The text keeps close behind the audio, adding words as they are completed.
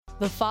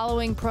The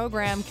following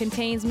program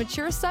contains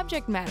mature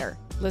subject matter.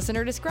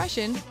 Listener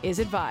discretion is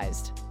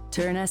advised.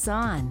 Turn us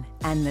on,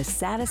 and the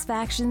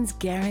satisfaction's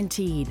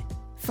guaranteed.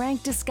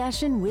 Frank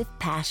discussion with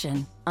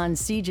passion on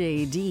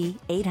CJAD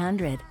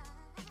 800.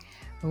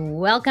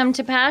 Welcome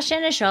to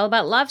Passion, a show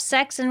about love,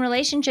 sex, and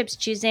relationships.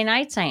 Tuesday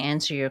nights, I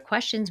answer your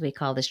questions. We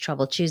call this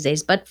Trouble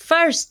Tuesdays. But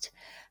first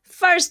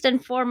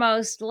and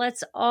foremost,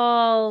 let's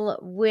all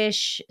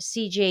wish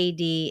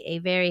CJD a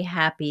very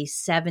happy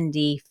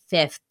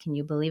 75th. Can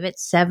you believe it?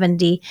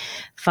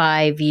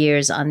 75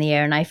 years on the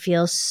air. And I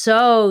feel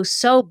so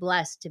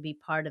blessed to be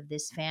part of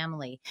this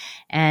family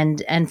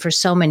and for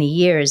so many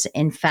years,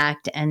 in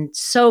fact, and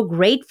so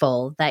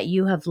grateful that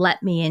you have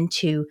let me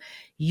into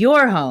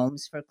your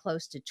homes for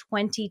close to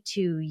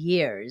 22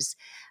 years.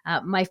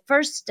 My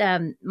first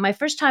time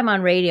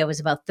on radio was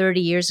about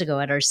 30 years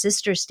ago at our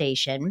sister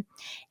station,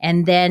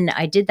 and then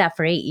I did that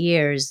for 8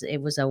 years.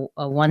 It was a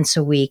once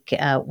a week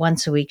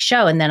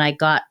show, and then I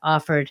got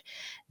offered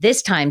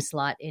this time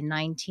slot in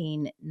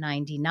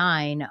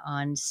 1999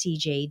 on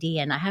CJD,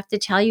 and I have to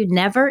tell you,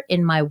 never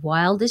in my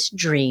wildest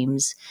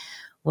dreams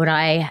would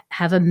I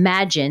have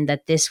imagined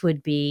that this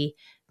would be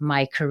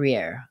my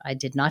career. I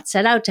did not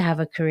set out to have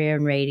a career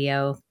in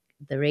radio.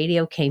 The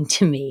radio came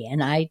to me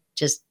and I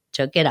just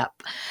took it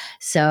up.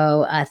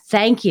 So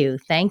thank you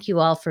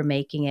all for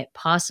making it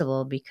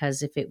possible,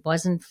 because if it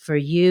wasn't for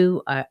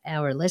you,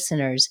 our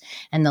listeners,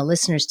 and the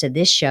listeners to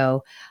this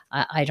show,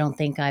 I don't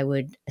think I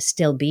would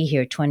still be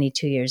here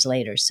 22 years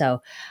later.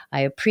 So I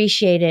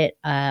appreciate it.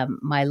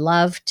 My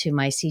love to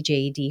my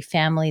CJED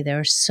family. There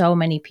are so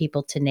many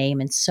people to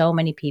name and so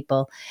many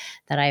people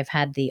that I've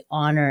had the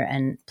honor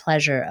and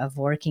pleasure of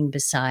working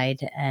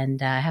beside.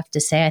 And I have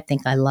to say, I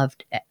think I love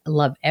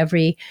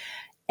every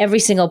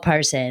single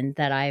person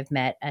that I've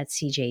met at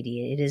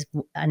CJD. It is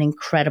an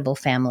incredible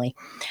family.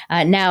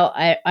 Now,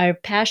 our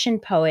passion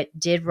poet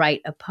did write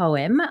a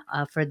poem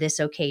for this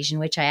occasion,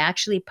 which I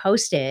actually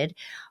posted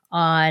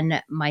on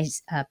my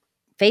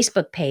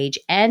Facebook page,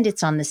 and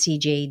it's on the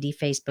CJD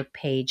Facebook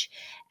page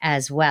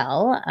as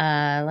well.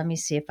 Let me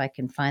see if I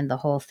can find the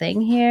whole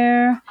thing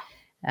here.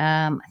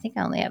 I think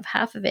I only have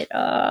half of it.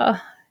 Oh,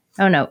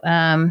 no.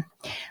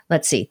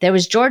 Let's see. There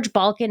was George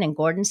Balkan and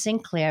Gordon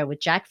Sinclair with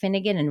Jack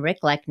Finnegan and Rick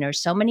Lechner.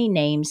 So many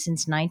names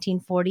since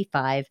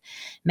 1945.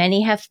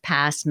 Many have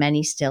passed,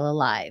 many still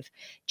alive.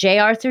 J.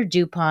 Arthur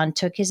Dupont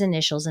took his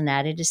initials and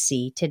added a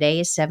C. Today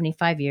is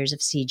 75 years of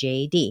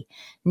CJAD.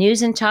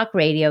 News and talk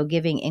radio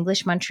giving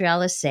English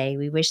Montreal a say.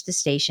 We wish the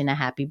station a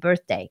happy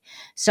birthday.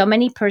 So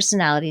many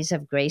personalities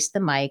have graced the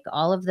mic.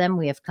 All of them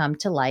we have come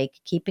to like,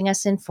 keeping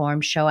us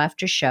informed show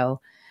after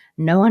show.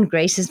 No one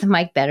graces the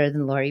mic better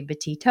than Lori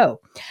Betito.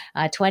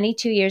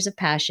 22 years of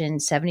passion,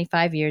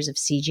 75 years of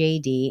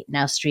CJD,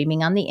 now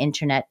streaming on the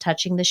internet,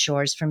 touching the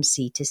shores from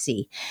sea to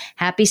sea.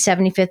 Happy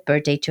 75th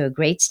birthday to a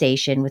great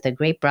station with a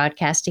great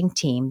broadcasting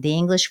team, the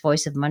English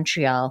voice of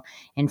Montreal,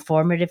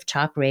 informative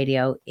talk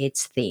radio,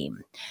 its theme.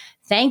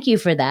 Thank you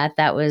for that.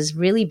 That was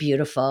really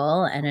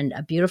beautiful and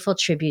a beautiful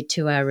tribute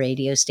to our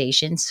radio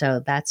station.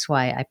 So that's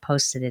why I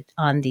posted it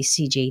on the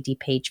CJD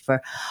page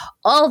for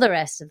all the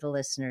rest of the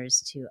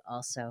listeners to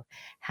also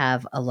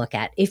have a look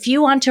at. If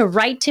you want to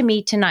write to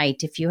me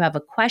tonight, if you have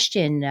a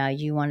question,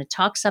 you want to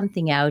talk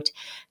something out,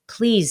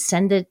 please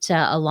send it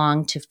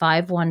along to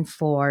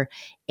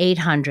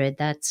 514-800.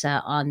 That's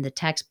on the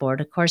text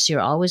board. Of course, you're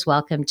always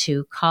welcome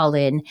to call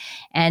in,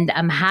 and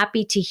I'm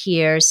happy to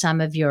hear some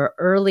of your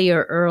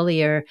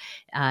earlier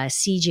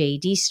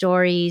CJD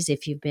stories.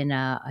 If you've been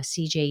a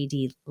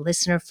CJD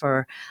listener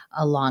for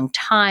a long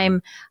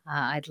time,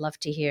 I'd love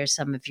to hear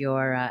some of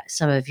your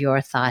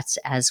thoughts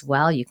as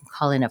well. You can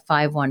call in at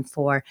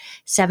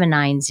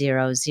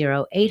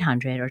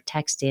 514-790-0800 or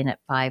text in at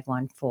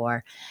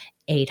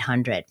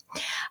 514-800.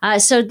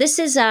 So this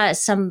is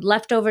some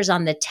leftovers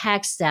on the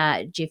text.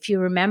 If you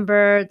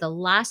remember the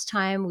last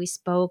time we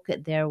spoke,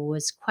 there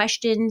was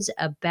questions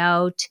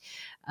about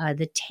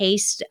the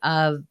taste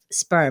of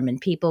sperm, and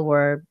people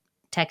were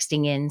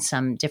texting in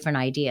some different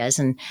ideas.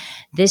 And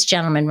this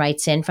gentleman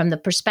writes in, from the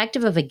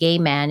perspective of a gay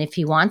man, if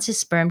he wants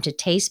his sperm to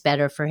taste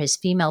better for his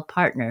female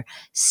partner,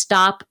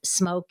 stop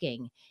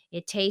smoking.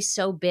 It tastes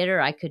so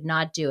bitter, I could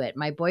not do it.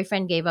 My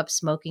boyfriend gave up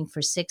smoking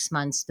for 6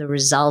 months. The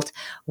result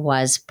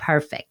was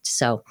perfect.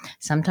 So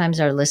sometimes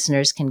our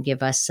listeners can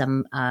give us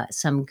some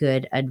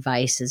good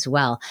advice as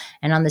well.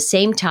 And on the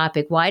same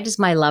topic, why does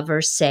my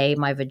lover say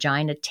my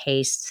vagina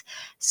tastes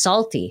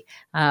salty?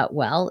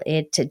 Well,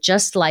 it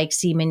just like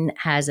semen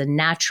has a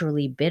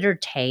naturally bitter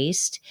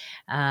taste,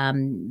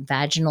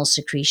 vaginal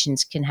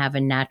secretions can have a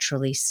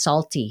naturally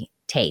salty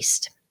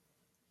taste.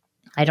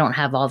 I don't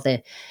have all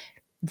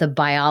the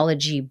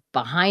biology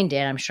behind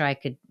it. I'm sure I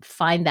could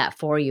find that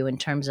for you in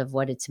terms of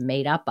what it's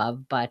made up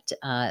of, but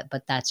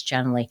that's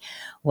generally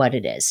what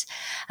it is.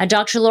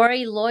 Dr.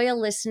 Lori, loyal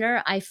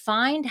listener, I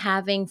find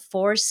having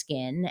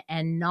foreskin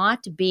and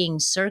not being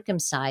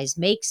circumcised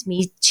makes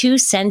me too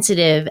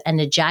sensitive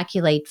and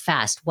ejaculate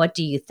fast. What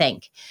do you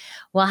think?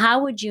 Well,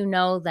 how would you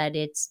know that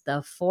it's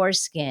the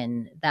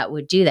foreskin that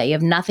would do that? You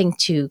have nothing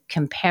to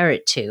compare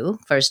it to,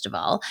 first of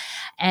all.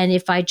 And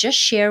if I just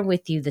share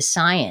with you the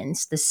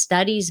science, the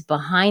studies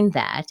behind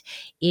that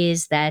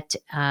is that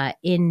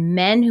in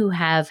men who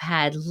have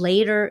had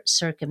later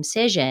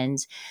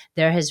circumcisions,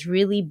 there has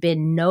really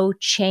been no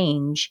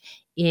change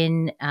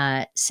in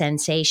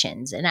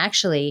sensations. And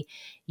actually,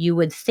 you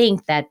would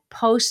think that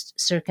post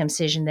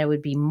circumcision, there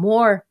would be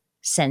more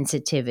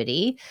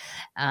sensitivity.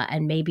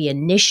 And maybe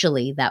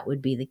initially that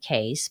would be the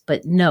case,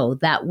 but no,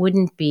 that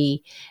wouldn't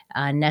be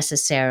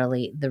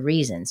necessarily the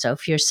reason. So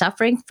if you're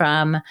suffering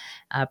from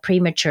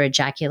premature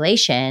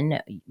ejaculation,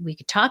 we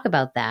could talk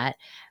about that.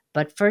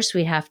 But first,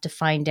 we have to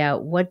find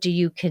out, what do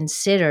you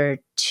consider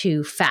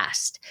too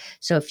fast?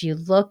 So if you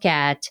look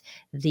at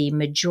the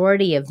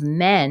majority of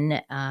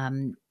men,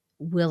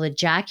 will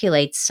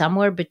ejaculate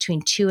somewhere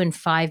between 2 and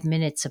 5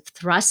 minutes of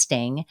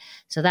thrusting.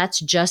 So that's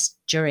just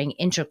during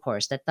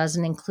intercourse. That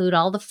doesn't include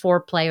all the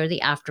foreplay or the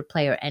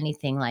afterplay or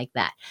anything like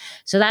that.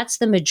 So that's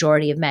the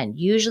majority of men.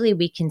 Usually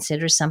we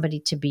consider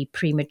somebody to be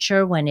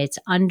premature when it's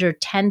under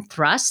 10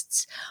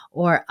 thrusts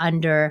or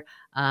under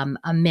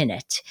a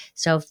minute.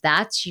 So if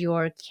that's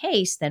your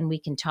case, then we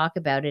can talk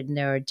about it. And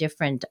there are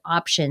different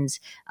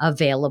options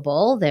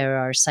available. There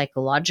are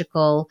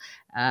psychological,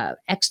 there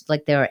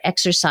are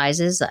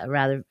exercises,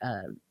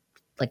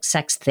 like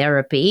sex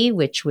therapy,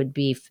 which would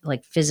be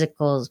like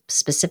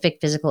specific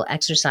physical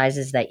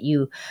exercises that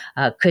you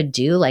could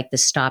do, like the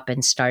stop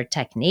and start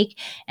technique.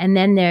 And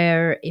then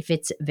if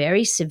it's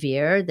very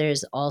severe,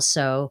 there's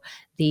also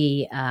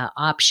the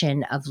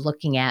option of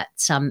looking at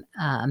some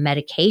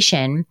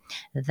medication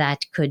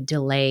that could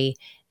delay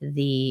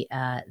the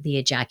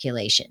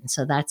ejaculation.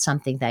 So that's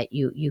something that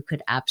you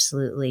could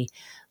absolutely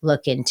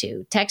look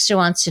into. Texter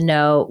wants to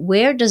know,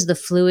 where does the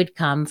fluid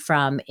come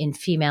from in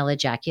female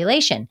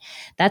ejaculation?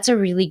 That's a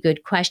really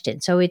good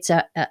question. So it's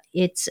a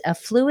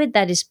fluid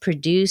that is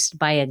produced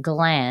by a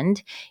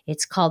gland.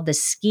 It's called the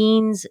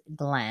Skene's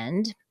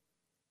gland,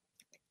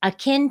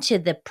 akin to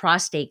the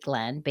prostate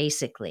gland,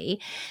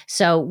 basically.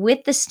 So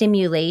with the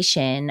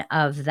stimulation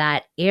of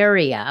that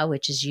area,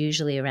 which is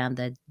usually around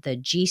the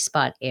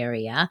G-spot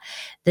area,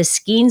 the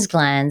Skene's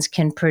glands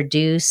can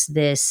produce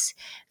this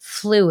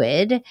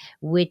fluid,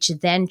 which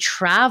then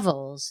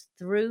travels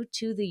through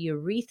to the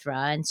urethra.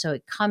 And so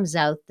it comes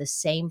out the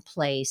same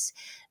place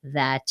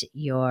that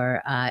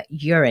your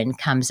urine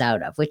comes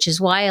out of, which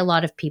is why a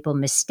lot of people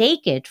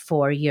mistake it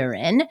for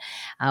urine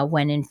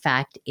when in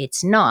fact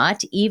it's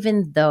not,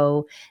 even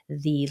though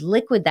the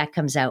liquid that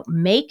comes out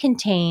may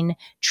contain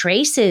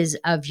traces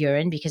of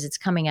urine because it's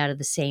coming out of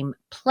the same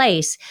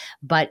place.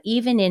 But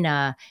even in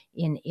a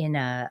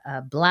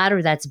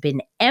bladder that's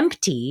been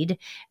emptied,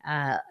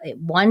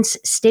 once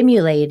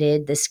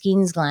stimulated, the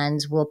Skene's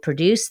glands will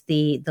produce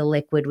the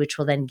liquid, which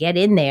will then get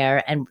in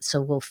there, and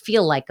so will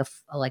feel like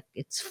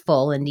it's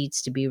full and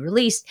needs to be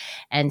released.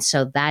 And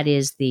so that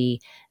is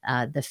the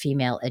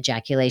female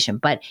ejaculation.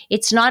 But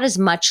it's not as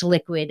much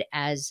liquid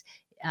as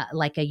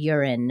like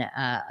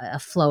a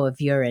flow of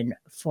urine,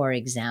 for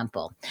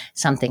example,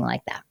 something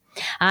like that.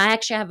 I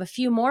actually have a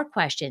few more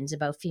questions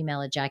about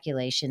female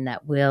ejaculation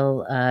that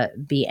will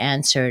be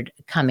answered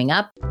coming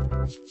up.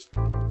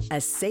 A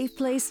safe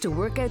place to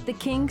work out the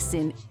kinks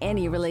in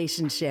any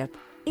relationship.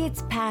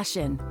 It's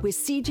Passion with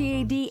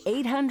CJAD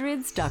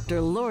 800's Dr.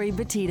 Lori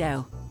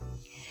Betito.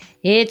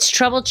 It's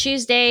Trouble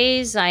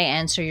Tuesdays. I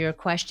answer your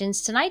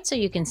questions tonight, so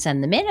you can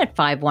send them in at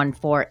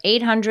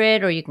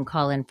 514-800 or you can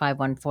call in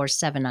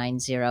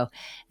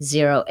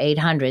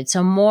 514-790-0800.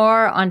 So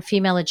more on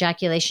female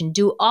ejaculation.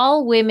 Do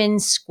all women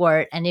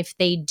squirt? And if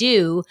they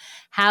do,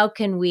 how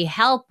can we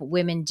help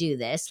women do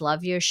this?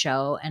 Love your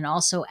show. And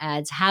also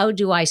adds, how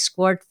do I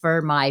squirt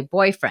for my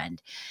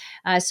boyfriend?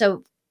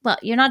 Well,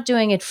 you're not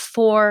doing it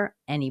for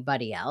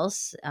anybody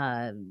else.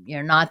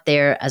 You're not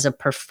there as a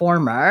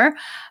performer.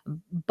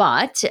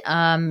 But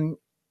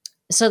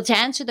so to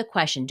answer the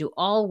question, do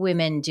all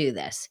women do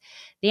this?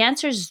 The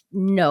answer is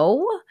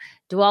no.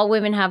 Do all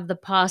women have the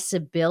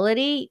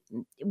possibility?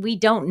 We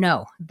don't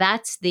know.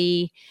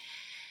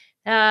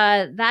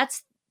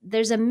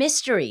 There's a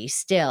mystery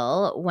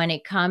still when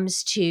it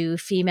comes to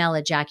female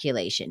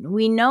ejaculation.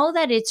 We know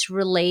that it's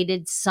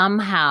related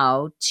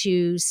somehow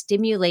to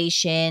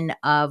stimulation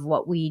of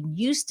what we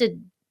used to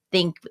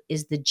think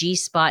is the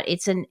G-spot.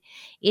 It's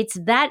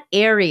that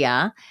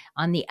area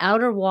on the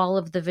outer wall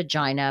of the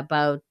vagina,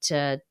 about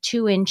 2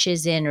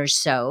 inches in or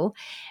so,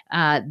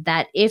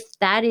 that if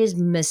that is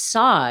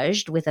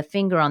massaged with a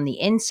finger on the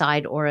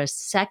inside or a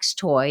sex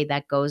toy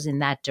that goes in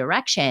that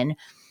direction,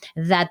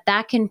 that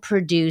can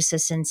produce a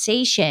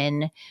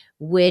sensation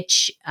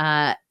which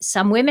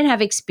some women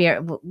have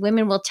experienced.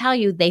 Women will tell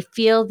you they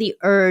feel the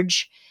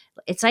urge.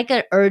 It's like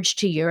an urge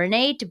to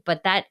urinate,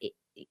 but that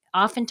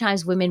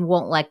oftentimes women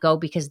won't let go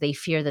because they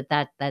fear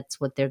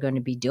that's what they're going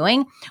to be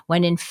doing,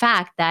 when in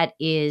fact that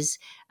is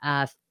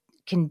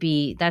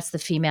that's the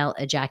female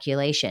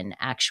ejaculation,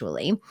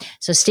 actually.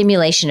 So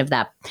stimulation of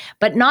that.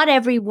 But not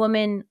every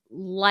woman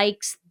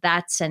likes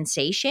that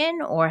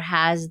sensation or it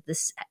has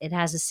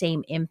the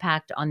same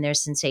impact on their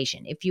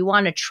sensation. If you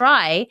want to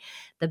try,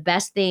 the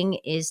best thing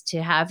is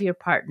to have your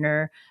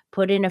partner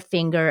put in a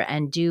finger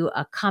and do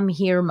a come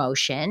here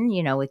motion,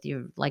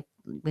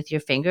 with your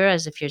finger,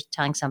 as if you're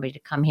telling somebody to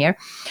come here,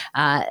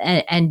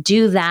 and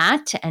do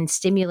that and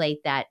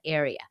stimulate that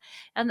area.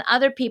 And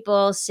other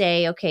people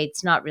say, okay,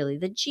 it's not really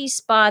the G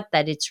spot,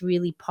 that it's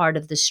really part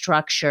of the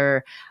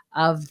structure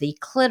of the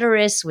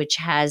clitoris, which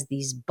has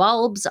these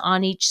bulbs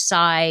on each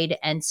side.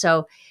 And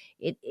so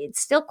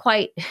it's still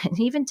quite,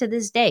 even to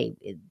this day,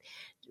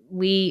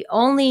 we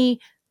only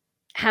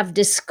have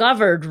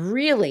discovered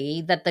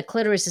really that the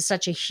clitoris is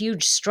such a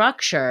huge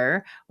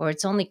structure, or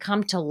it's only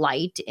come to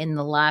light in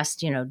the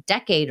last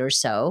decade or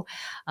so.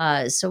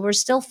 So we're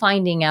still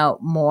finding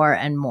out more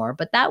and more,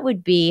 but that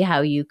would be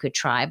how you could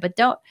try. But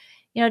don't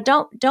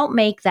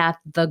make that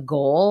the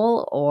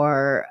goal,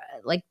 or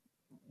like,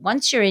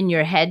 once you're in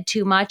your head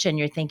too much and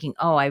you're thinking,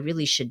 oh, I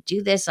really should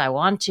do this, I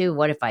want to,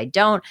 what if I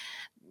don't,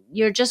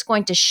 you're just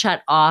going to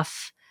shut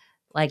off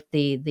like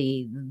the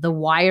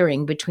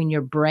wiring between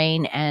your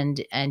brain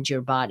and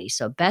your body.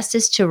 So best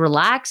is to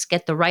relax,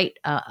 get the right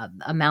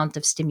amount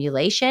of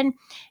stimulation,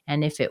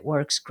 and if it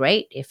works,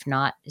 great. If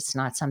not, it's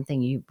not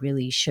something you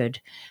really should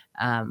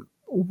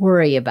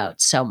worry about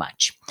so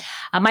much.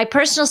 My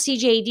personal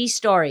CJD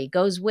story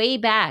goes way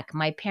back.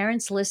 My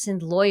parents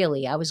listened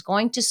loyally. I was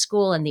going to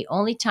school, and the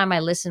only time I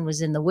listened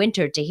was in the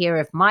winter to hear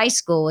if my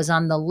school was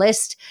on the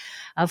list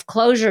of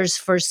closures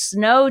for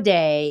snow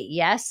day.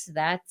 Yes,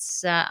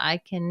 that's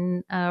I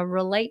can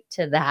relate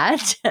to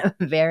that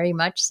very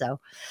much so.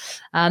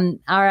 All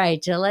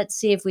right, let's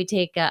see if we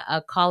take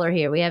a caller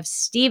here. We have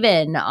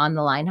Stephen on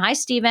the line. Hi,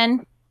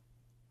 Stephen.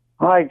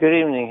 Hi, good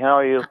evening. How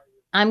are you?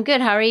 I'm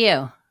good. How are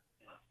you?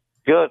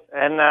 Good.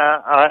 And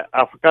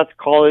I forgot to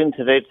call in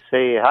today to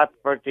say happy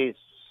birthday,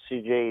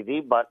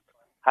 CJD, but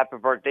happy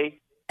birthday.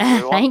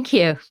 Thank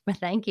you.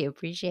 Thank you.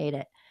 Appreciate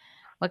it.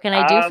 What can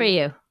I do for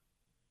you?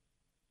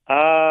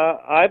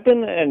 I've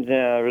been in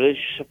a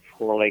relationship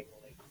for like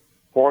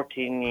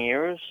 14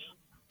 years.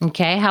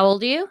 Okay. How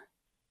old are you?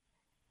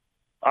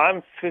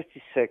 I'm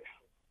 56.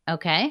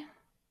 Okay.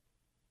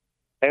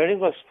 Everything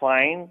was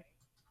fine,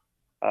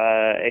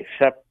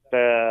 except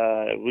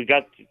we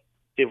got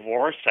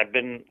divorced. I've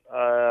been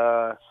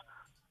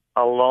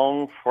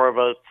alone for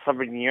about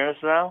 7 years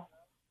now.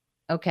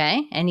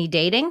 Okay. Any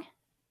dating?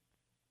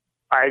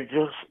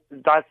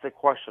 That's the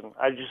question.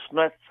 I just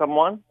met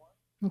someone.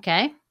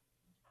 Okay.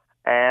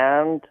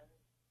 And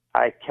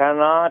I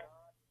cannot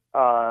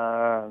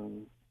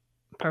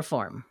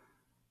perform.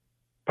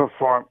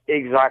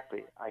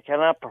 Exactly. I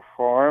cannot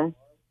perform,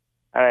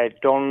 and I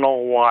don't know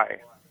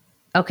why.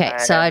 Okay,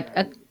 so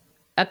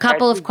a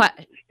couple of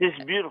questions.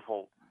 She's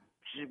beautiful.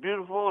 She's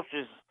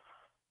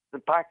the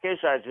package.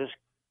 I just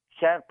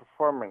can't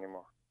perform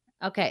anymore.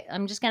 Okay,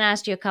 I'm just going to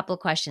ask you a couple of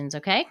questions,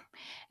 okay?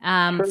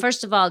 Sure.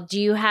 First of all, do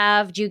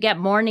you get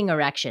morning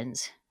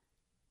erections?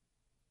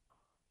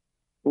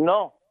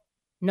 No.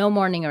 No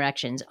morning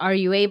erections. Are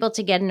you able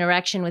to get an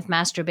erection with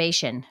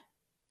masturbation?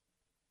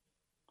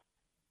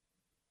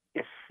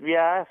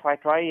 If I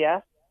try,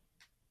 yeah.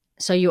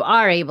 So you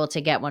are able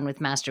to get one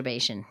with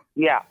masturbation?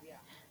 Yeah.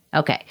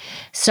 Okay.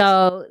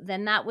 So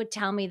then that would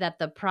tell me that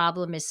the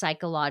problem is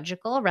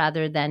psychological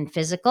rather than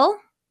physical,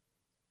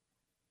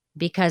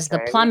 because the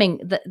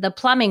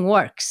plumbing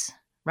works,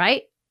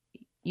 right?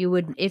 You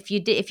would, if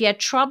you had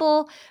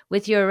trouble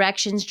with your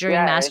erections during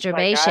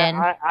masturbation.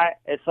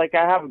 It's like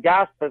I have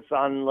gas that's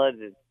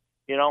unleaded,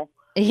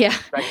 Yeah.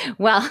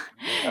 Well,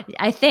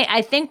 I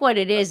think what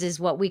it is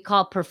what we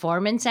call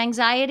performance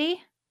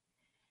anxiety.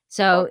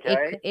 So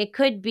it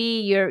could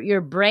be your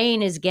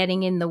brain is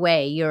getting in the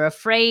way. You're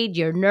afraid,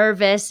 you're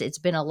nervous. It's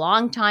been a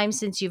long time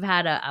since you've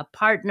had a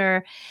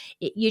partner.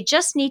 You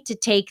just need to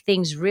take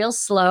things real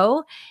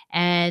slow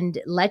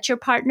and let your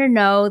partner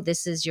know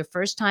this is your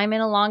first time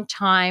in a long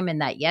time,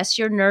 and that, yes,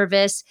 you're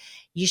nervous.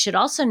 You should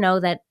also know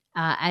that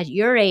at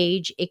your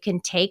age, it can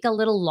take a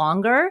little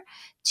longer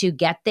to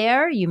get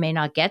there. You may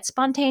not get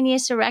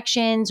spontaneous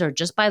erections, or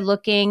just by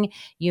looking,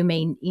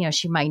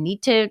 she might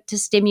need to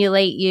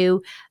stimulate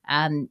you.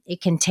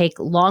 It can take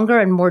longer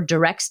and more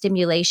direct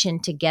stimulation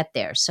to get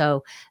there.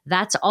 So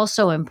that's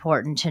also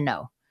important to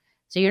know.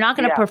 So you're not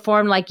going to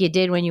perform like you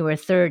did when you were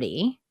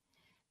 30.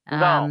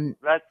 No,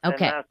 that's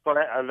okay.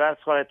 And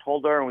that's what I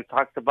told her, and we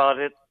talked about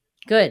it.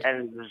 Good.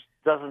 And it just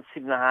doesn't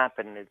seem to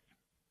happen. It's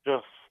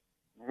just,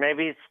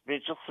 maybe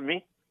it's just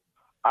me.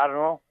 I don't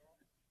know.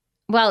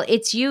 Well,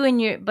 it's you in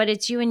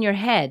your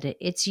head.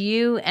 It's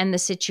you and the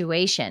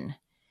situation.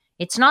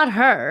 It's not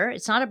her.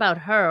 It's not about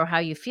her or how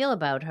you feel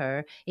about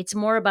her. It's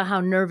more about how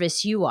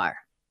nervous you are.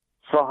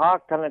 So how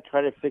can I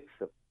try to fix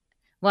it?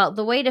 Well,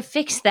 the way to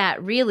fix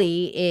that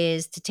really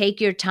is to take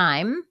your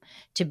time,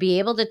 to be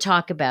able to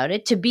talk about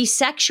it, to be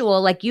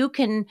sexual. Like you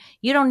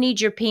don't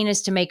need your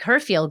penis to make her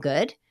feel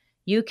good.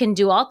 You can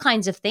do all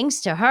kinds of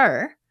things to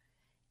her.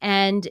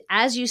 And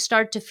as you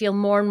start to feel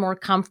more and more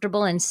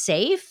comfortable and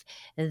safe,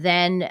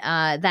 then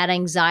that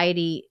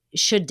anxiety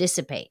should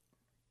dissipate.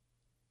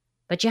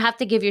 but you have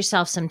to give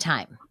yourself some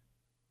time.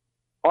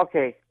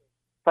 Okay.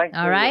 Thanks.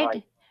 All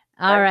right.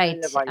 All right.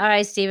 All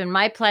right, Stephen.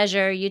 My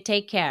pleasure. You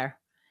take care.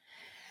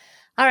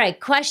 All right.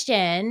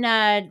 Question.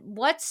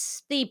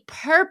 What's the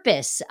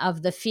purpose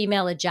of the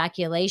female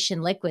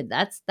ejaculation liquid?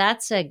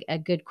 That's a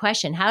good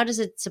question. How is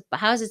it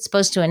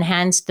supposed to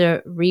enhance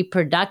the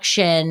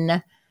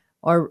reproduction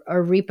or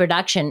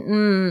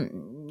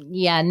reproduction?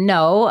 Yeah,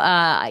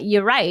 no.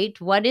 You're right.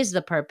 What is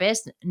the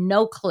purpose?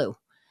 No clue.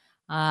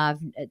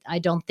 I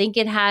don't think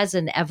it has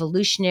an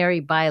evolutionary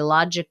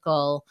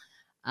biological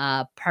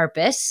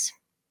purpose.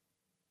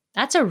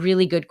 That's a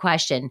really good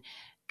question.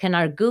 Can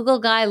our Google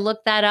guy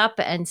look that up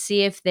and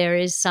see if there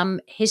is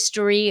some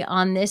history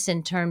on this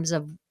in terms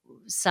of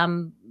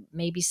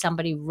maybe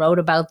somebody wrote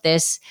about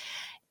this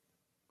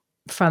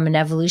from an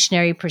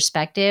evolutionary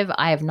perspective?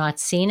 I have not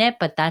seen it,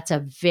 but that's a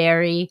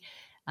very,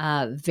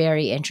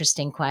 very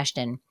interesting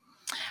question.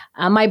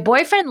 My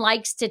boyfriend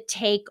likes to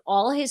take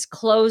all his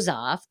clothes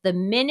off the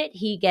minute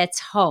he gets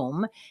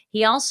home.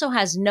 He also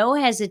has no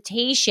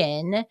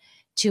hesitation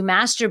to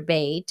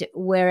masturbate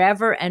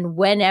wherever and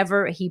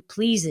whenever he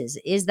pleases.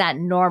 Is that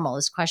normal?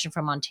 This question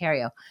from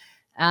Ontario.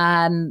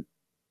 I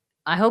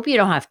hope you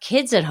don't have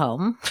kids at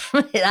home.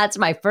 That's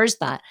my first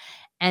thought.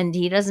 And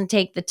he doesn't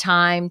take the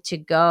time to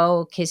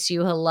go kiss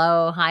you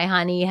hello. Hi,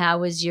 honey. How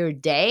was your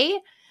day?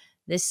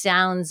 This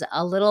sounds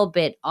a little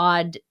bit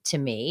odd to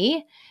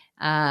me.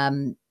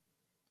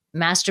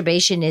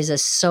 Masturbation is a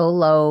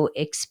solo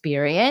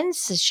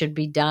experience. It should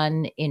be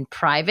done in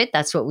private.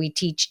 That's what we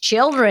teach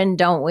children,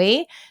 don't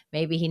we?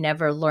 Maybe he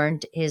never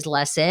learned his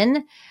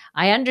lesson.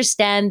 I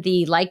understand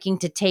the liking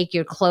to take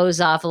your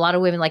clothes off. A lot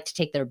of women like to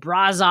take their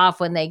bras off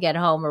when they get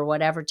home or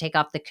whatever, take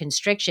off the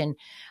constriction.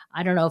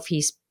 I don't know if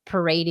he's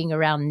parading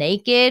around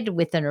naked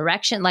with an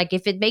erection. Like,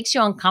 if it makes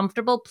you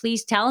uncomfortable,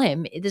 please tell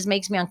him, this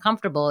makes me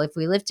uncomfortable. If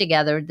we live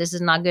together, this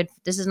is not good.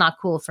 This is not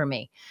cool for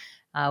me.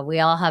 We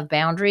all have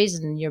boundaries,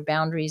 and your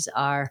boundaries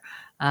are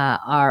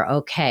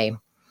okay.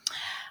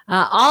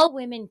 All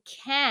women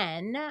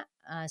can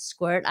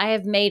squirt. I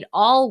have made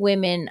all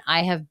women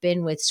I have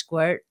been with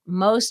squirt.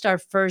 Most are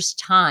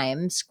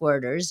first-time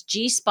squirters.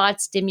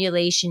 G-spot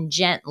stimulation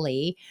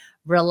gently.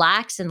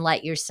 Relax and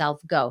let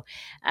yourself go.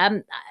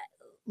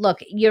 Look,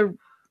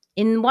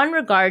 in one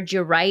regard,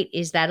 you're right,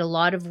 is that a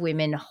lot of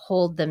women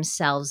hold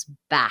themselves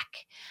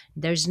back.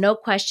 There's no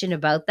question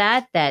about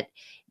that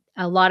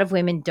a lot of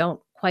women don't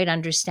quite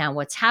understand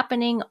what's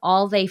happening.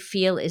 All they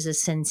feel is a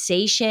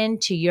sensation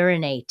to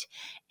urinate,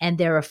 and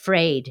they're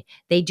afraid.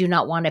 They do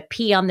not want to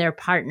pee on their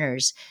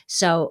partners.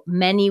 So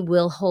many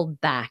will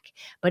hold back.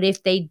 But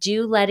if they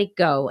do let it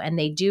go and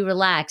they do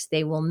relax,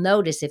 they will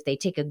notice, if they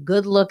take a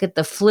good look at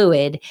the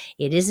fluid,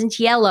 it isn't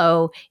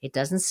yellow. It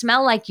doesn't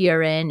smell like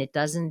urine. It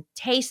doesn't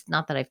taste,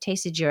 not that I've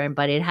tasted urine,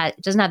 but it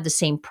doesn't have the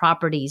same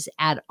properties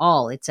at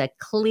all. It's a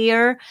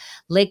clear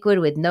liquid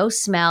with no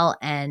smell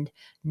and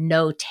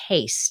no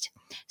taste.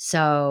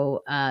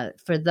 So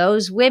for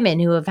those women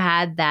who have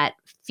had that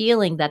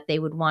feeling that they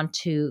would want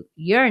to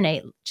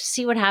urinate, just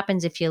see what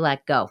happens if you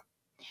let go.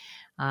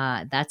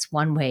 That's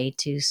one way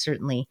to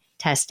certainly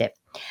test it.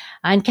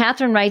 And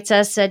Catherine writes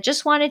us,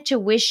 just wanted to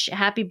wish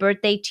happy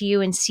birthday to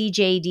you and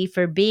CJD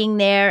for being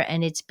there.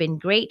 And it's been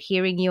great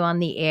hearing you on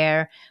the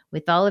air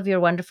with all of your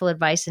wonderful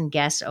advice and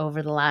guests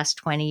over the last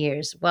 20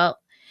 years. Well,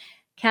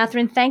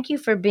 Catherine, thank you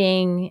for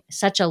being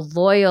such a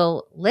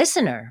loyal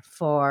listener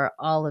for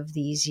all of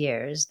these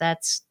years.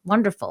 That's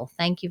wonderful.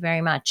 Thank you very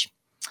much.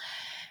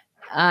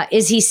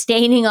 Is he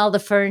staining all the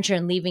furniture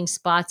and leaving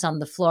spots on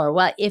the floor?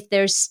 Well, if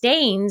there's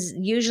stains,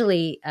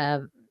 usually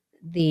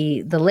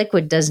the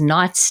liquid does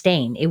not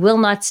stain. It will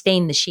not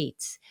stain the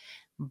sheets.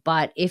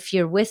 But if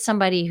you're with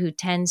somebody who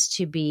tends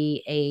to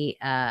be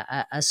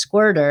a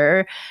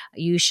squirter,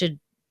 you should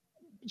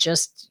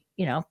just,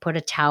 put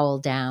a towel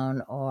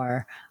down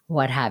or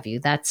what have you.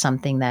 That's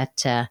something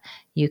that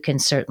you can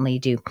certainly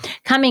do.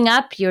 Coming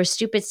up, your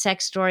stupid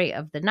sex story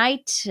of the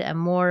night,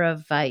 more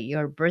of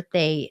your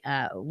birthday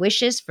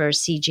wishes for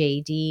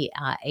CJD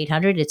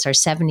 800. It's our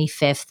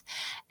 75th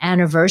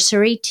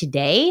anniversary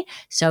today.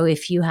 So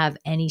if you have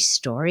any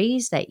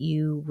stories that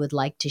you would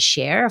like to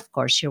share, of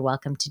course, you're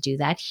welcome to do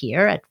that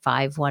here at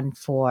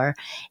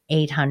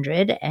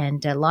 514-800,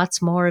 and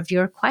lots more of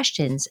your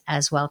questions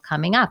as well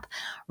coming up.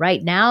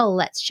 Right now,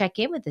 let's check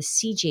in with the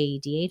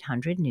CJD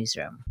 800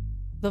 newsroom.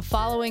 The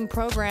following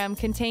program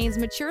contains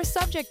mature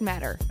subject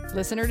matter.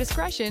 Listener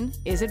discretion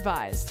is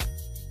advised.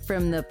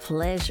 From the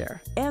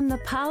pleasure and the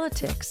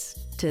politics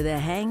to the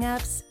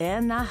hang-ups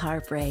and the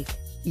heartbreak,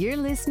 you're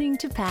listening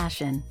to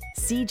Passion,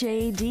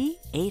 CJD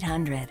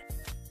 800.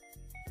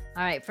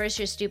 All right, first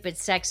your stupid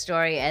sex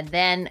story, and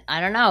then,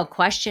 I don't know,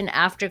 question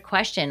after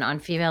question on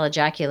female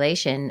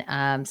ejaculation.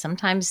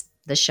 Sometimes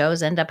the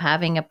shows end up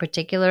having a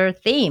particular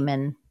theme,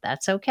 and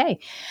that's okay.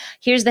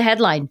 Here's the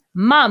headline.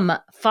 Mum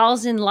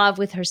falls in love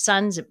with her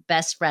son's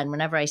best friend.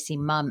 Whenever I see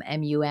mum,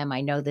 M-U-M,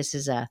 I know this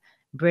is a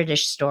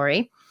British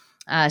story.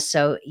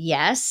 So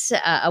yes,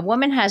 a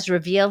woman has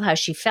revealed how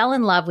she fell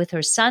in love with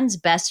her son's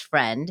best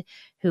friend,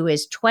 who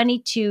is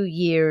 22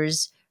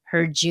 years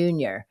her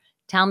junior.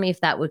 Tell me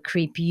if that would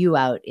creep you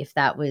out, if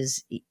that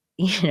was,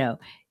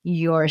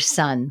 your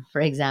son, for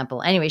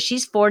example. Anyway,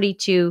 she's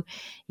 42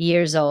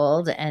 years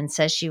old and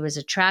says she was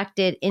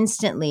attracted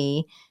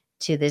instantly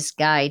to this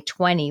guy,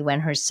 20, when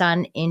her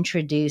son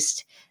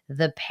introduced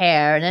the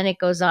pair. And then it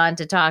goes on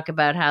to talk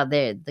about how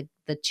the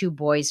two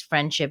boys'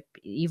 friendship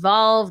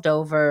evolved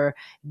over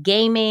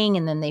gaming,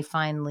 and then they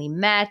finally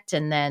met,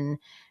 and then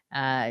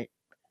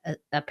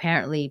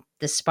apparently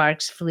the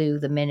sparks flew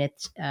the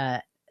minute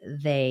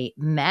they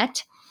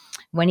met.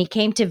 When he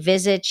came to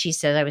visit, she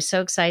said, I was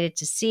so excited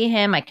to see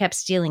him. I kept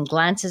stealing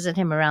glances at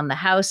him around the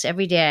house.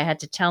 Every day I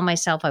had to tell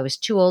myself I was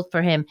too old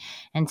for him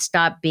and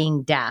stop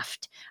being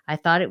daft. I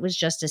thought it was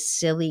just a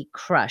silly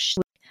crush.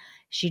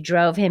 She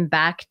drove him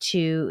back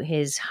to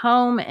his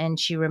home, and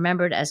she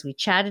remembered as we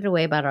chatted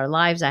away about our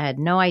lives, I had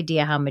no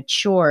idea how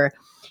mature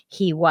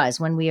he was.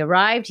 When we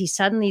arrived, he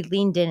suddenly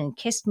leaned in and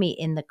kissed me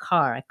in the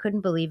car. I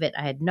couldn't believe it.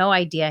 I had no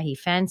idea he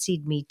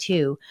fancied me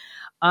too.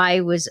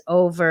 I was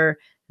over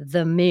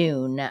the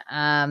moon.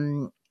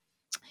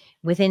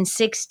 Within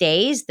 6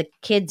 days, the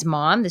kid's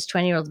mom, this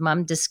 20-year-old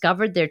mom,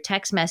 discovered their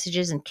text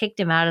messages and kicked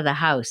him out of the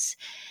house.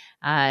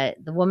 The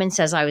woman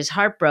says, I was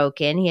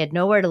heartbroken. He had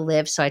nowhere to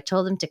live, so I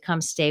told him to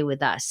come stay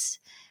with us.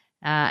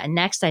 And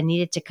next, I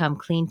needed to come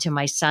clean to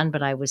my son,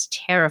 but I was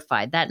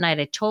terrified. That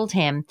night, I told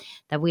him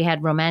that we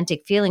had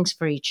romantic feelings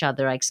for each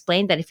other. I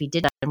explained that if he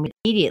did that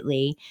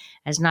immediately,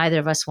 as neither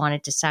of us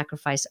wanted to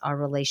sacrifice our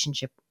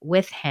relationship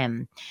with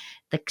him.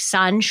 The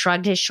son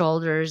shrugged his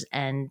shoulders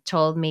and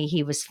told me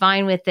he was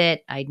fine with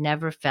it. I'd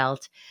never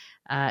felt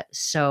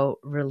so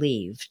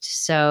relieved.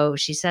 So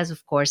she says,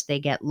 of course, they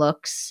get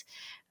looks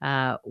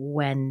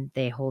when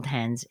they hold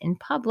hands in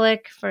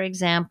public, for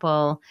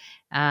example.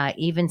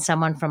 Even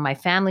someone from my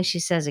family, she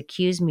says,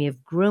 accused me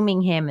of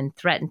grooming him and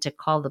threatened to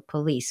call the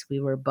police.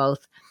 We were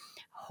both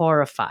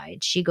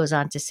horrified. She goes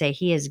on to say,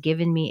 he has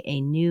given me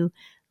a new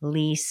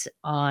lease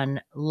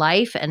on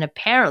life. And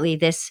apparently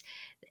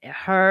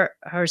her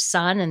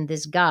son and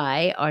this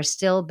guy are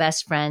still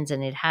best friends,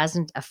 and it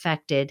hasn't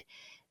affected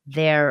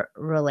their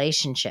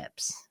relationship.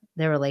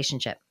 Didn't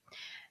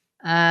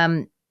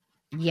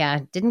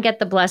get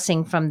the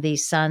blessing from the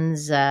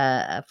son's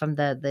from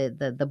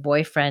the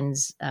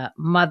boyfriend's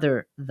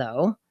mother,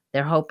 though.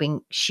 They're hoping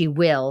she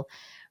will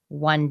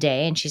one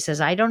day. And she says,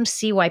 I don't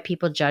see why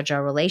people judge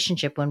our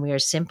relationship when we are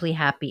simply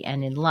happy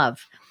and in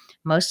love.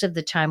 Most of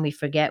the time we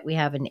forget we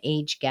have an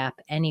age gap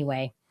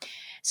anyway.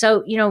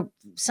 So,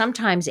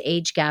 sometimes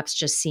age gaps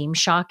just seem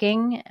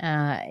shocking.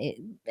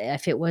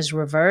 If it was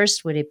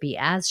reversed, would it be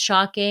as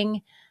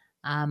shocking?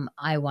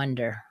 I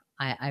wonder.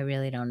 I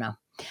really don't know.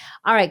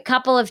 All right,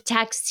 couple of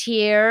texts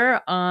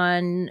here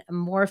on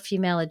more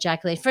female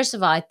ejaculation. First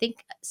of all, I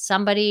think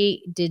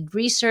somebody did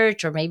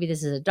research, or maybe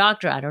this is a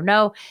doctor, I don't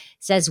know,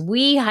 says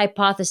we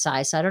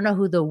hypothesize. So I don't know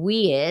who the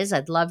we is.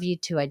 I'd love you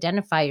to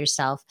identify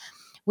yourself.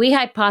 We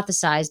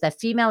hypothesize that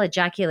female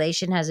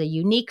ejaculation has a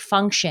unique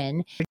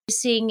function,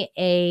 producing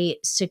a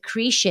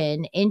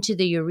secretion into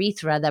the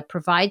urethra that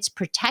provides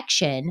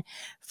protection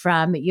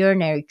from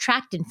urinary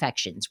tract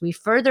infections. We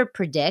further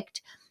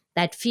predict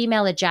that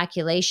female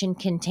ejaculation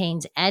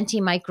contains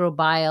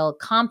antimicrobial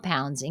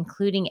compounds,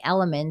 including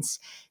elements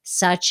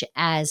such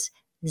as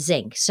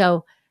zinc.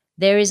 So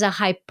there is a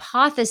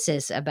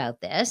hypothesis about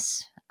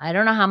this. I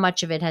don't know how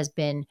much of it has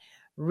been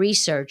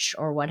researched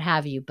or what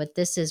have you, but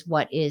this is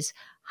what is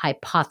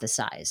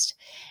hypothesized.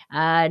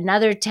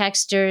 Another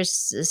texter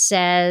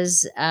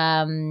says,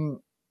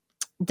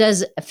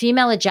 does a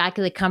female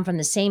ejaculate come from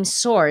the same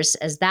source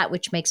as that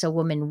which makes a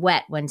woman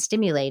wet when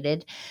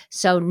stimulated?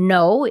 So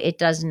no, it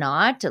does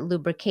not.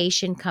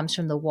 Lubrication comes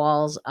from the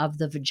walls of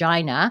the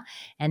vagina,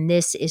 and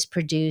this is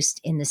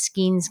produced in the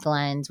Skene's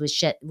glands,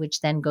 which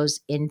then goes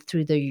in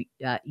through the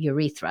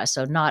urethra.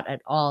 So not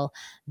at all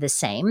the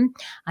same.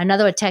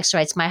 Another text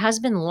writes, my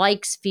husband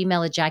likes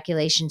female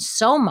ejaculation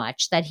so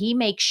much that he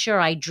makes sure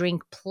I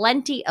drink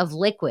plenty of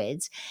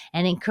liquids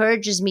and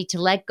encourages me to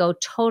let go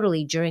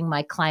totally during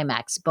my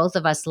climax. Both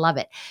of us love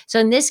it. So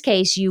in this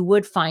case, you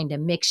would find a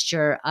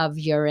mixture of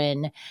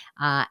urine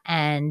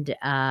and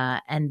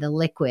the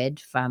liquid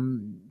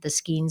from the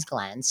Skene's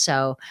glands.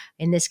 So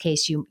in this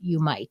case, you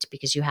might,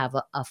 because you have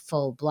a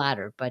full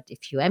bladder. But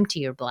if you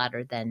empty your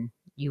bladder, then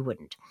you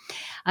wouldn't.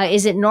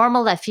 Is it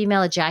normal that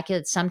female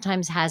ejaculate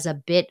sometimes has a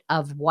bit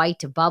of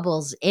white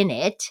bubbles in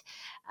it?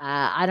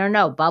 I don't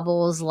know,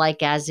 bubbles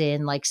like as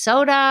in like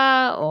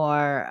soda,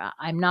 or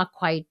I'm not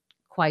quite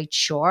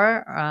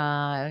sure.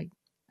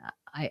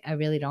 I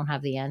really don't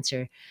have the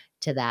answer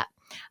to that.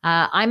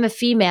 I'm a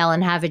female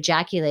and have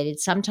ejaculated.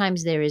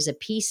 Sometimes there is a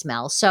pee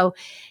smell. So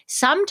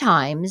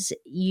sometimes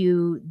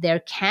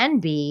there can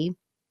be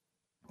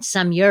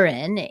some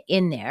urine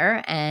in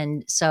there.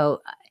 And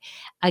so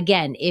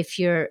again, if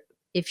your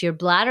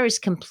bladder is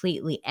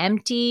completely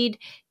emptied,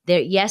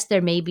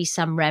 there may be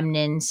some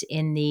remnants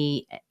in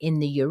the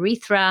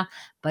urethra,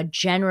 but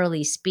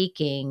generally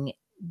speaking,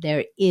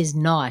 there is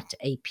not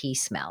a pee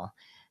smell.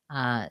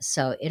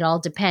 So it all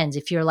depends.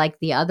 If you're like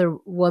the other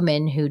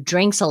woman who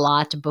drinks a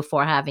lot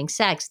before having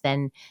sex,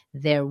 then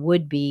there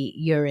would be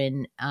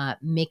urine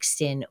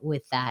mixed in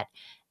with that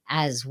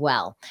as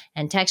well.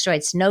 And text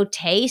writes, no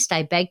taste.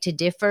 I beg to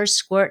differ.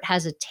 Squirt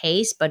has a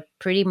taste, but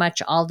pretty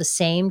much all the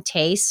same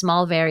taste,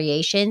 small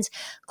variations.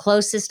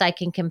 Closest I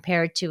can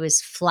compare it to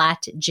is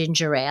flat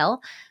ginger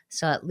ale.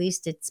 So at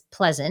least it's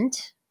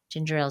pleasant.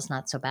 Ginger ale is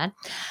not so bad.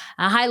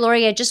 Hi,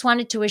 Lori. I just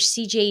wanted to wish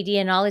CJAD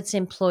and all its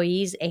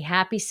employees a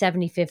happy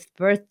 75th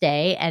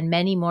birthday and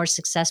many more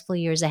successful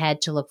years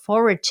ahead to look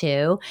forward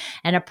to.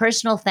 And a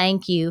personal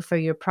thank you for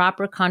your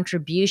proper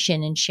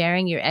contribution in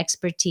sharing your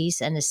expertise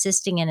and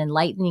assisting and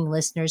enlightening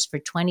listeners for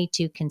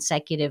 22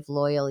 consecutive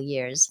loyal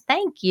years.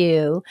 Thank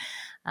you.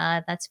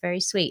 That's very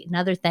sweet.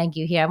 Another thank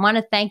you here. I want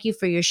to thank you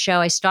for your show.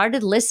 I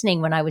started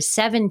listening when I was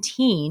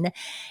 17,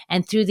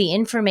 and through the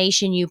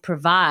information you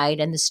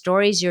provide and the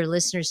stories your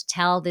listeners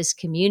tell this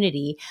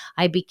community,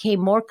 I became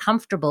more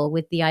comfortable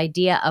with the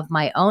idea of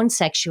my own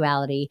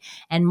sexuality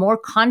and more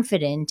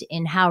confident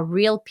in how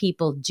real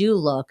people do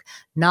look,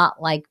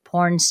 not like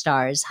porn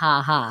stars.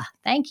 Ha ha.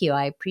 Thank you.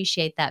 I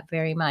appreciate that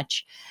very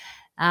much.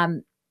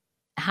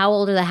 How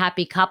old are the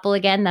happy couple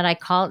again that I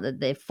call it?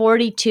 The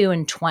 42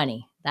 and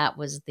 20. That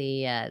was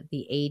the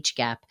age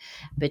gap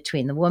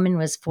between the woman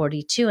was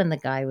 42 and the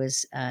guy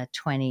was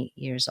 20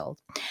 years old.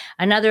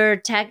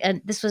 Another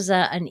this was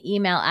an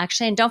email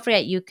actually, and don't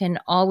forget you can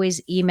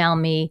always email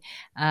me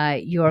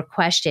your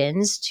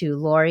questions to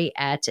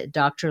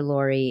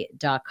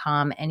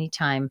Lori@drlori.com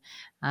anytime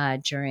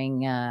during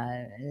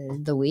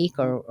the week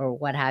or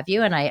what have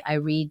you, and I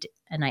read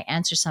and I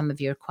answer some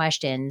of your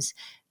questions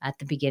at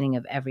the beginning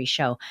of every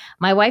show.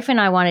 My wife and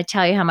I want to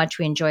tell you how much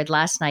we enjoyed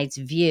last night's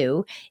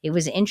View. It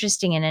was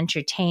interesting and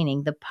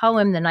entertaining. The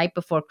poem The Night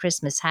Before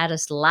Christmas had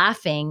us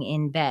laughing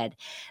in bed.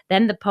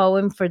 Then the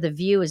poem for The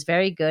View was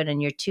very good,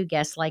 and your two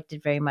guests liked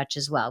it very much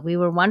as well. We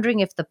were wondering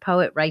if the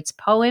poet writes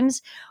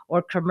poems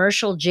or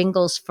commercial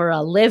jingles for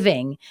a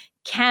living.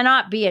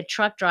 Cannot be a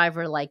truck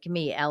driver like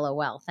me,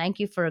 LOL. Thank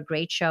you for a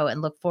great show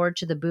and look forward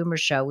to the Boomer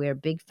Show. We are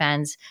big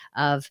fans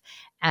of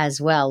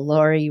as well.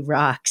 Lori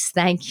rocks.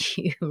 Thank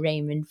you,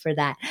 Raymond, for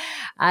that.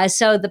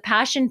 So the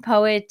passion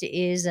poet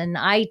is an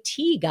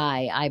IT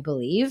guy, I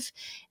believe.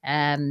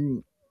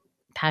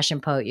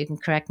 Passion poet, you can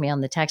correct me on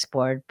the text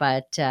board,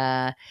 but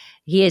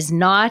he is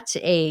not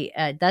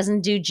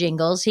doesn't do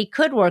jingles. He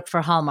could work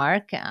for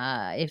Hallmark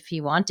if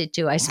he wanted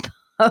to, I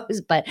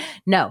suppose. But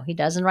no, he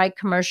doesn't write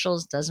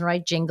commercials, doesn't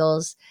write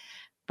jingles.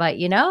 But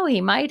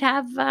he might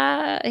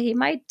he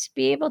might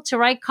be able to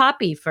write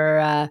copy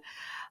for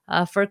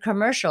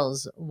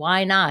commercials.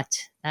 Why not?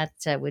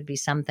 That would be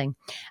something.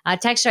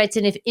 Text writes,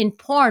 and if in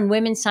porn,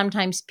 women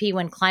sometimes pee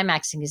when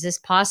climaxing. Is this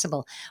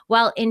possible?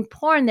 Well, in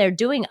porn, they're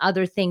doing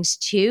other things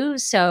too.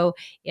 So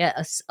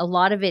a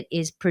lot of it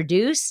is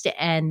produced,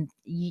 and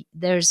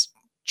there's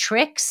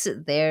tricks,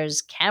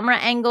 there's camera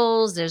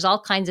angles, there's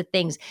all kinds of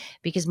things,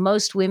 because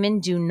most women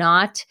do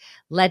not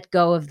let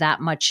go of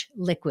that much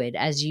liquid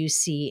as you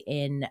see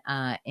in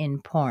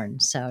porn.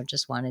 So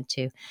just wanted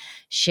to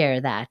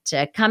share that.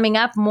 Coming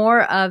up,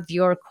 more of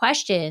your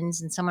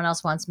questions, and someone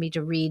else wants me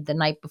to read The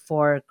Night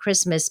Before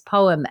Christmas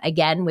poem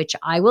again, which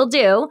I will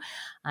do.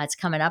 It's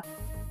coming up.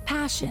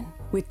 Passion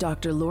with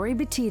Dr. Lori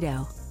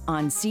Betito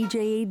on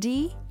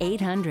CJAD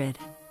 800.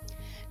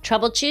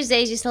 Trouble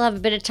Tuesdays, you still have a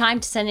bit of time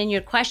to send in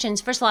your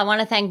questions. First of all, I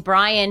want to thank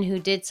Brian, who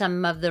did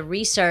some of the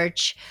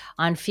research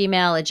on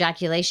female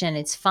ejaculation and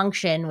its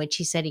function, which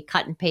he said he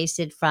cut and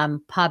pasted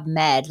from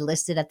PubMed,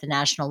 listed at the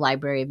National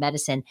Library of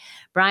Medicine.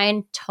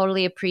 Brian,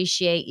 totally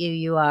appreciate you.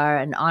 You are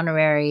an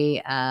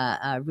honorary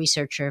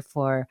researcher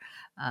for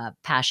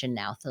Passion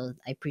now, so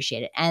I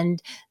appreciate it.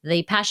 And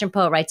the Passion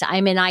Poet writes,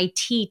 I'm in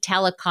IT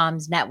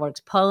telecoms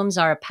networks. Poems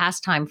are a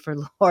pastime for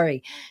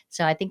Lori.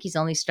 So I think he's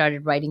only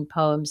started writing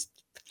poems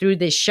through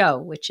this show,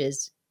 which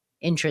is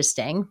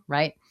interesting,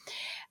 right?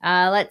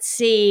 Let's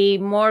see,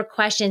 more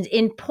questions.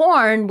 In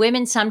porn,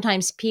 women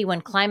sometimes pee when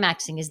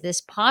climaxing. Is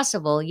this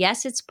possible?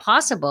 Yes, it's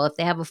possible. If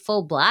they have a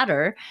full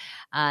bladder,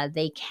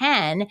 they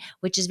can,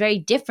 which is very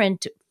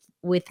different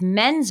with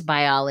men's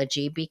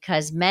biology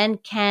because men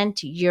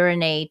can't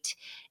urinate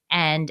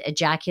and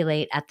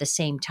ejaculate at the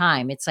same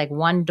time. It's like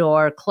one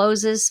door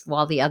closes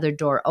while the other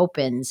door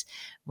opens,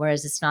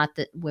 whereas it's not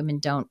that women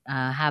don't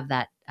have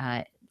that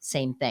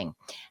same thing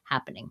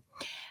happening.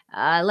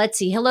 Let's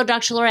see. Hello,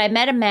 Dr. Lori. I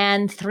met a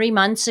man 3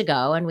 months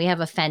ago and we have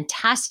a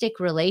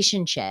fantastic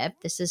relationship.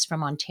 This is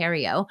from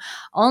Ontario.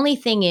 Only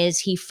thing is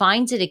he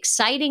finds it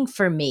exciting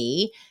for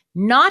me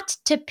not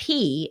to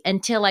pee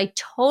until I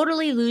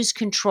totally lose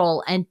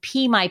control and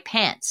pee my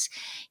pants.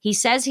 He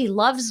says he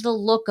loves the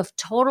look of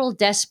total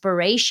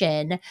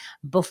desperation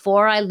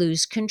before I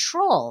lose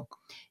control.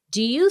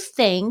 Do you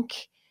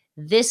think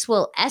this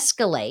will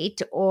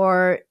escalate,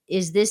 or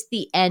is this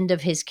the end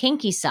of his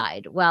kinky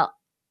side? Well,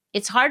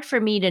 it's hard for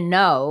me to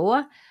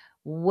know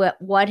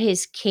what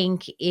his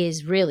kink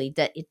is really.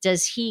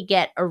 Does he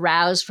get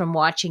aroused from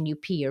watching you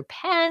pee your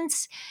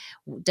pants?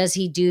 Does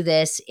he do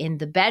this in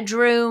the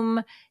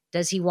bedroom?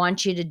 Does he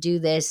want you to do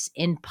this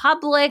in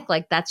public?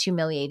 Like, that's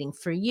humiliating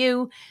for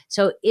you.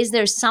 So is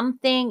there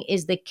something,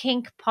 is the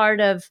kink part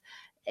of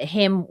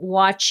him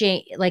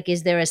watching, like,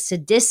 is there a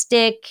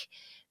sadistic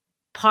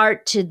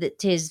part to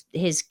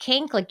his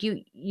kink? Like,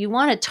 you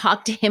want to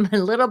talk to him a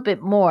little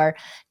bit more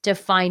to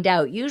find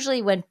out.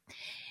 Usually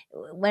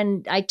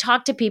when I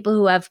talk to people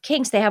who have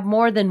kinks, they have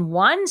more than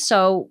one.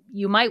 So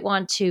you might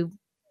want to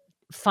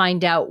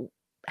find out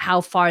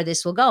how far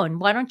this will go. And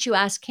why don't you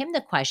ask him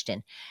the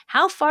question?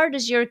 How far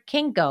does your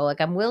kink go?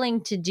 Like, I'm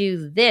willing to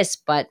do this,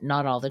 but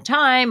not all the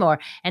time.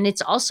 And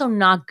it's also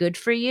not good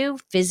for you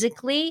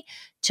physically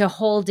to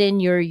hold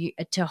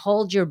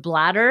your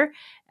bladder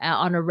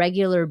on a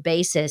regular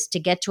basis, to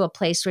get to a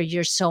place where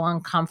you're so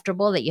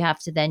uncomfortable that you have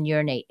to then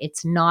urinate.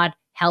 It's not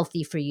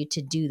healthy for you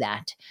to do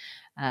that.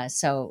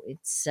 So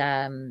it's,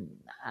 I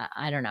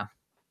don't know.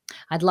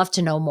 I'd love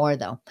to know more,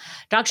 though.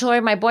 Dr. Lori,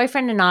 my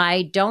boyfriend and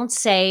I don't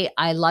say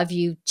I love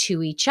you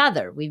to each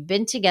other. We've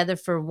been together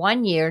for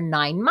 1 year,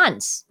 9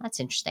 months. That's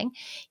interesting.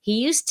 He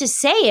used to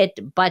say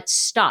it, but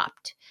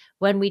stopped.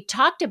 When we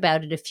talked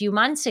about it a few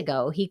months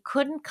ago, he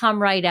couldn't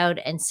come right out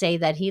and say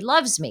that he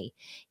loves me.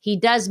 He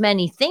does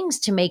many things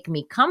to make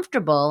me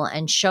comfortable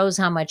and shows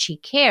how much he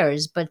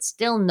cares, but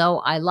still no,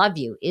 I love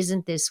you.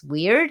 Isn't this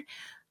weird?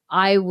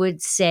 I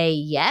would say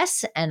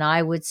yes. And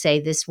I would say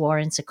this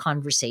warrants a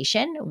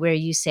conversation where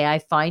you say, I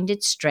find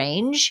it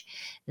strange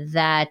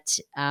that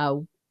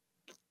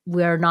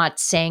we're not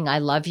saying I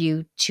love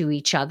you to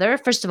each other.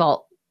 First of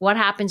all, what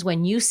happens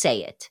when you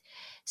say it?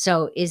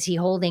 So is he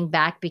holding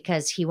back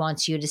because he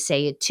wants you to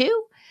say it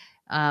too?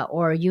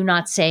 Or are you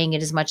not saying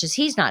it as much as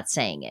he's not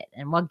saying it?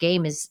 And what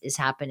game is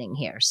happening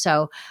here?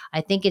 So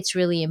I think it's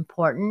really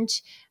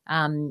important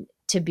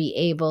to be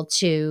able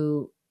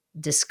to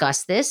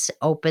discuss this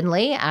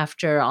openly.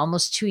 After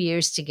almost 2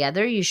 years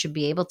together, you should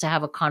be able to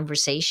have a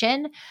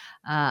conversation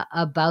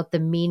about the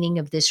meaning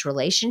of this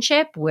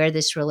relationship, where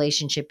this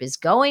relationship is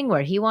going,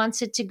 where he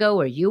wants it to go,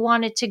 where you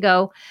want it to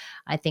go.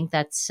 I think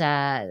that's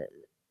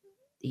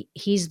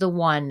he's the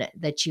one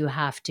that you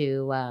have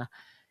to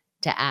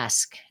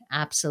ask.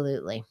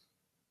 Absolutely.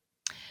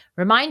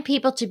 Remind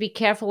people to be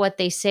careful what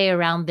they say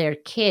around their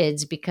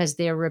kids because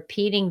they're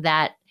repeating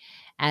that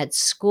at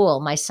school.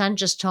 My son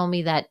just told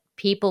me that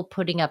people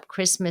putting up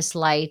Christmas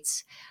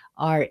lights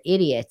are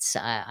idiots.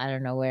 I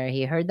don't know where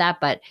he heard that,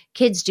 but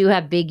kids do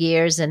have big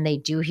ears and they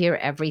do hear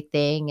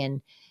everything.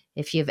 And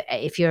if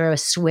you're a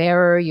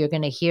swearer, you're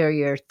going to hear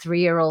your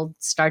 3-year-old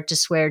start to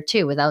swear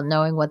too without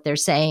knowing what they're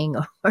saying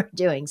or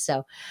doing.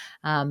 So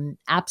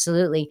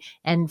absolutely.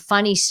 And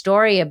funny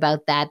story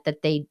about that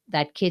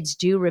kids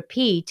do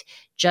repeat.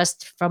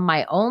 Just from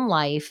my own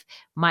life,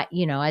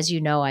 as you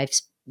know, I've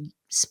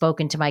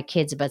spoken to my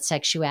kids about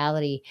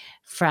sexuality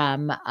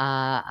from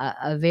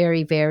a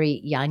very, very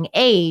young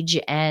age.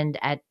 And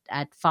at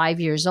 5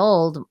 years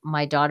old,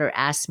 my daughter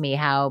asked me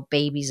how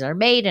babies are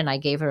made, and I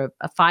gave her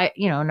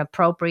an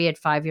appropriate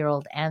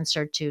 5-year-old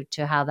answer to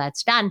how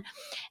that's done.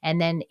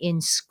 And then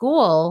in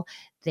school,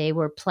 they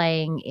were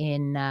playing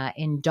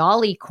in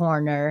Dolly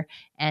Corner,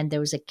 and there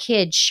was a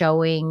kid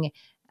showing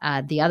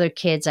the other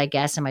kids, I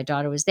guess, and my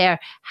daughter was there,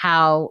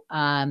 how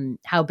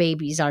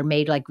babies are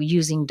made, like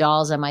using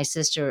dolls. And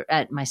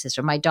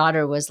my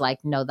daughter was like,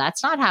 no,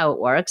 that's not how it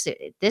works.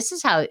 This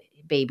is how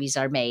babies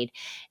are made.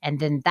 And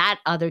then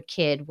that other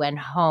kid went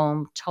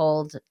home,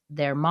 told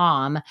their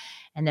mom,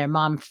 and their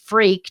mom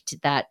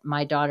freaked that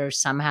my daughter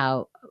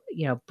somehow,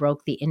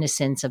 broke the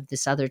innocence of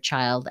this other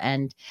child.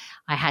 And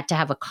I had to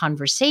have a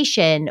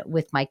conversation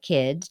with my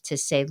kid to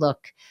say,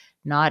 look,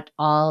 not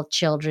all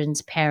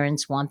children's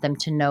parents want them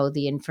to know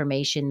the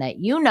information that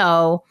you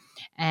know.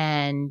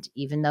 And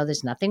even though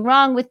there's nothing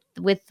wrong with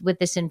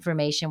this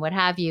information, what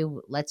have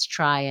you, let's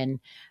try and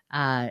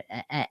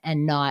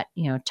not,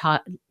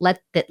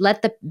 let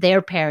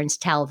their parents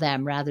tell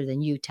them rather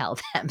than you tell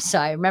them. So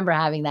I remember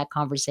having that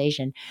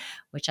conversation,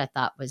 which I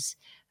thought was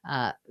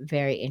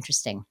very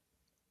interesting.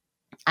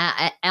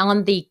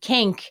 On the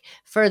kink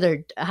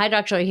further, hi,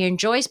 Dr. He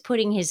enjoys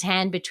putting his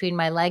hand between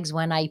my legs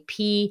when I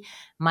pee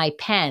my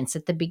pants.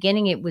 At the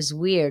beginning, it was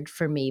weird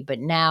for me, but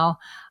now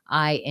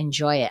I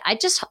enjoy it.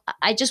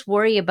 I just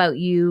worry about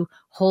you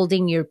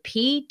holding your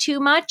pee too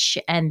much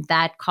and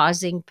that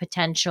causing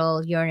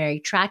potential urinary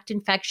tract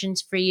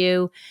infections for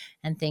you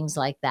and things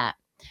like that.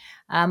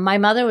 My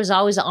mother was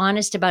always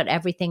honest about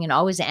everything and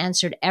always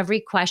answered every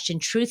question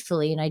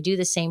truthfully. And I do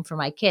the same for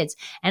my kids.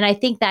 And I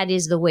think that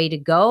is the way to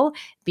go,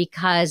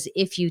 because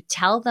if you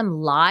tell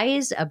them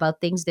lies about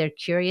things they're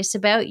curious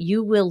about,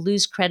 you will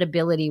lose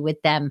credibility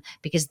with them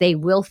because they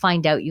will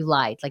find out you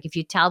lied. Like if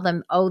you tell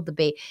them, oh,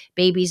 the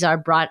babies are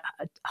brought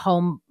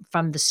home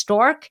from the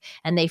stork,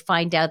 and they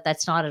find out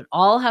that's not at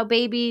all how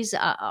babies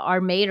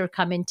are made or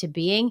come into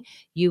being,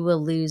 you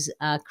will lose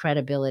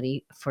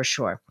credibility for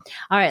sure.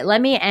 All right,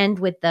 let me end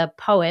with the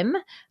poem,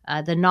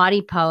 the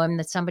naughty poem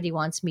that somebody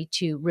wants me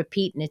to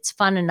repeat, and it's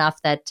fun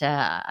enough that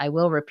I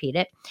will repeat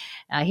it.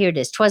 Here it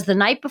is. 'Twas the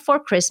night before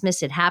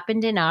Christmas. It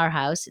happened in our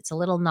house. It's a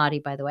little naughty,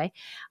 by the way.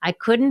 I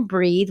couldn't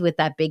breathe with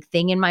that big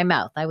thing in my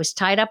mouth. I was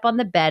tied up on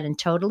the bed and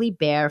totally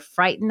bare,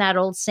 frightened that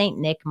old Saint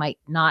Nick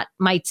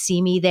might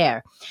see me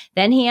there.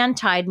 Then he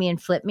untied me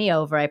and flipped me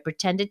over. I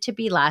pretended to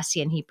be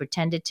Lassie and he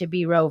pretended to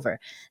be Rover.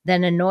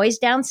 Then a noise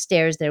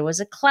downstairs. There was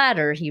a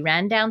clatter. He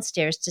ran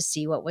downstairs to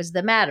see what was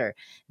the matter.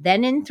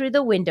 Then in through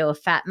the window, a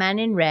fat man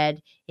in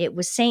red. It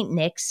was Saint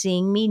Nick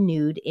seeing me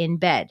nude in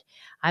bed.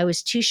 I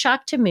was too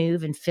shocked to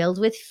move and filled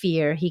with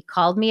fear. He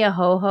called me a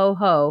ho, ho,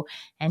 ho,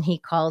 and he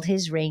called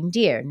his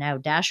reindeer. Now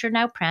Dasher,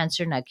 now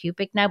Prancer, now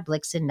Cupid, now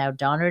Blixen, now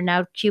Donner,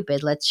 now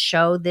Cupid. Let's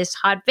show this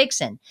hot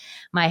vixen.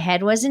 My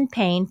head was in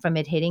pain from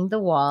it hitting the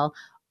wall.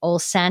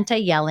 Old Santa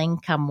yelling,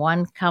 come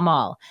one, come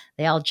all.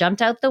 They all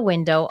jumped out the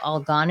window, all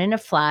gone in a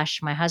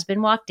flash. My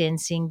husband walked in,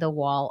 seeing the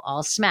wall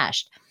all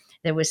smashed.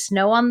 There was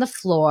snow on the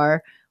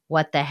floor.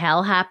 What the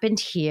hell happened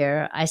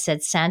here? I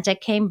said Santa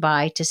came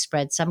by to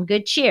spread some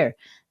good cheer.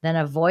 Then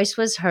a voice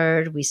was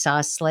heard. We saw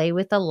a sleigh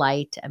with a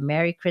light. A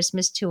Merry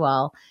Christmas to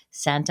all.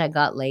 Santa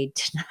got laid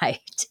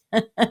tonight.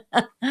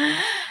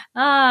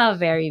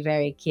 Very,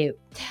 very cute.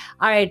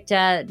 All right,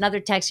 another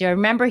text here. I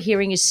remember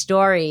hearing a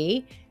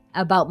story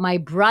about my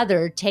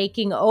brother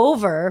taking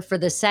over for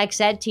the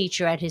sex ed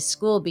teacher at his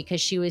school because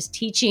she was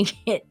teaching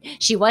it.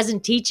 She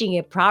wasn't teaching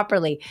it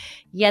properly.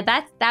 Yeah,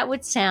 that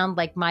would sound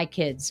like my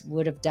kids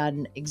would have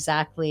done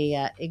exactly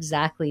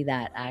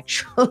that,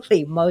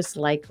 actually, most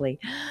likely.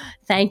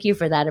 Thank you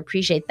for that.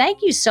 Appreciate it.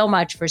 Thank you so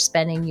much for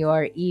spending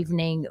your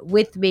evening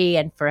with me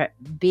and for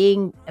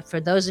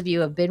those of you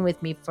who have been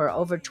with me for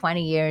over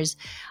 20 years.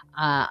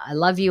 I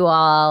love you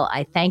all.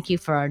 I thank you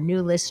for our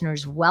new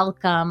listeners.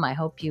 Welcome. I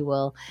hope you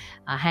will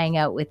hang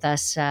out with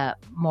us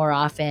more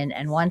often.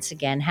 And once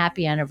again,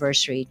 happy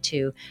anniversary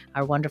to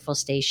our wonderful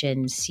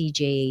station,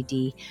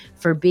 CJAD,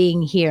 for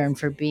being here and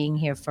for being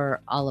here for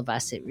all of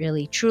us. It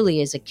really, truly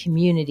is a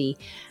community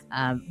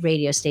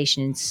radio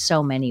station in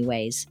so many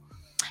ways.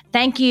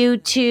 Thank you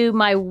to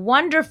my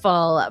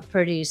wonderful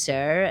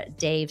producer,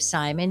 Dave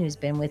Simon, who's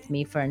been with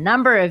me for a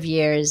number of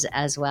years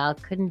as well.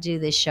 Couldn't do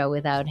this show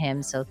without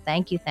him. So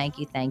thank you, thank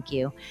you, thank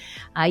you.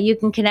 You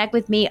can connect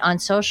with me on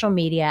social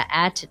media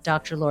at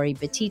Dr. Lori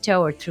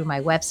Betito or through my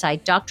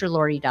website,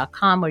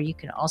 drlori.com, where you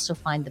can also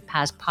find the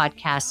past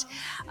podcasts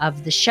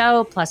of the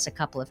show, plus a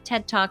couple of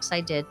TED Talks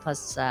I did,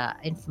 plus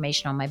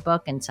information on my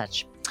book and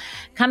such.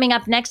 Coming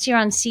up next here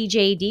on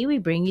CJAD, we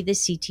bring you the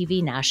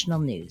CTV National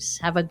News.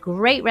 Have a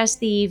great rest of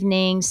the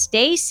evening.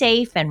 Stay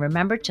safe and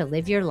remember to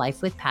live your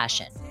life with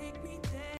passion.